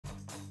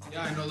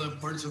Yeah, I know the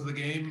importance of the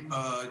game.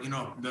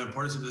 The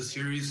importance of the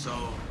series. So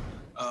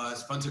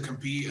it's fun to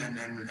compete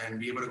and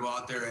be able to go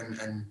out there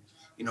and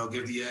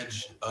give the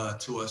edge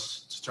to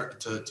us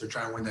to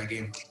try and win that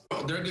game.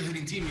 They're a good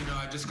hitting team.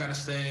 I just gotta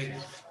stay,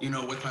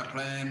 with my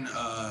plan.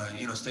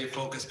 Stay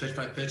focused pitch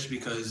by pitch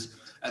because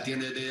at the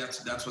end of the day,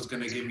 that's what's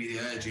gonna give me the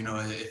edge.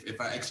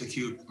 If I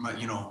execute my,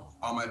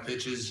 all my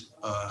pitches,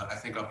 I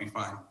think I'll be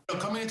fine.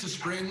 Coming into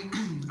spring,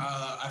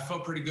 I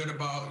felt pretty good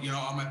about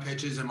all my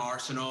pitches and my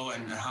arsenal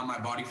and how my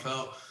body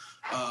felt.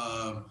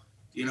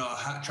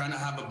 Trying to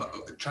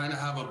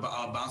have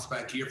a bounce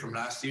back year from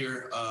last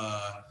year.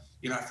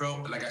 I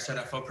felt, like I said,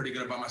 I felt pretty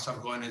good about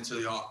myself going into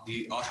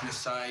the alternate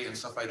site and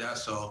stuff like that.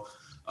 So,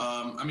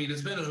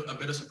 it's been a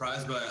bit of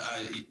surprise, but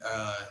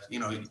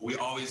we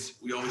always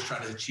try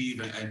to achieve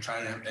and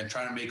try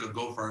to make a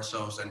go for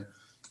ourselves. And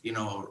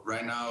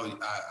right now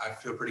I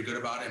feel pretty good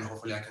about it, and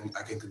hopefully I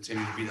can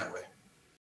continue to be that way.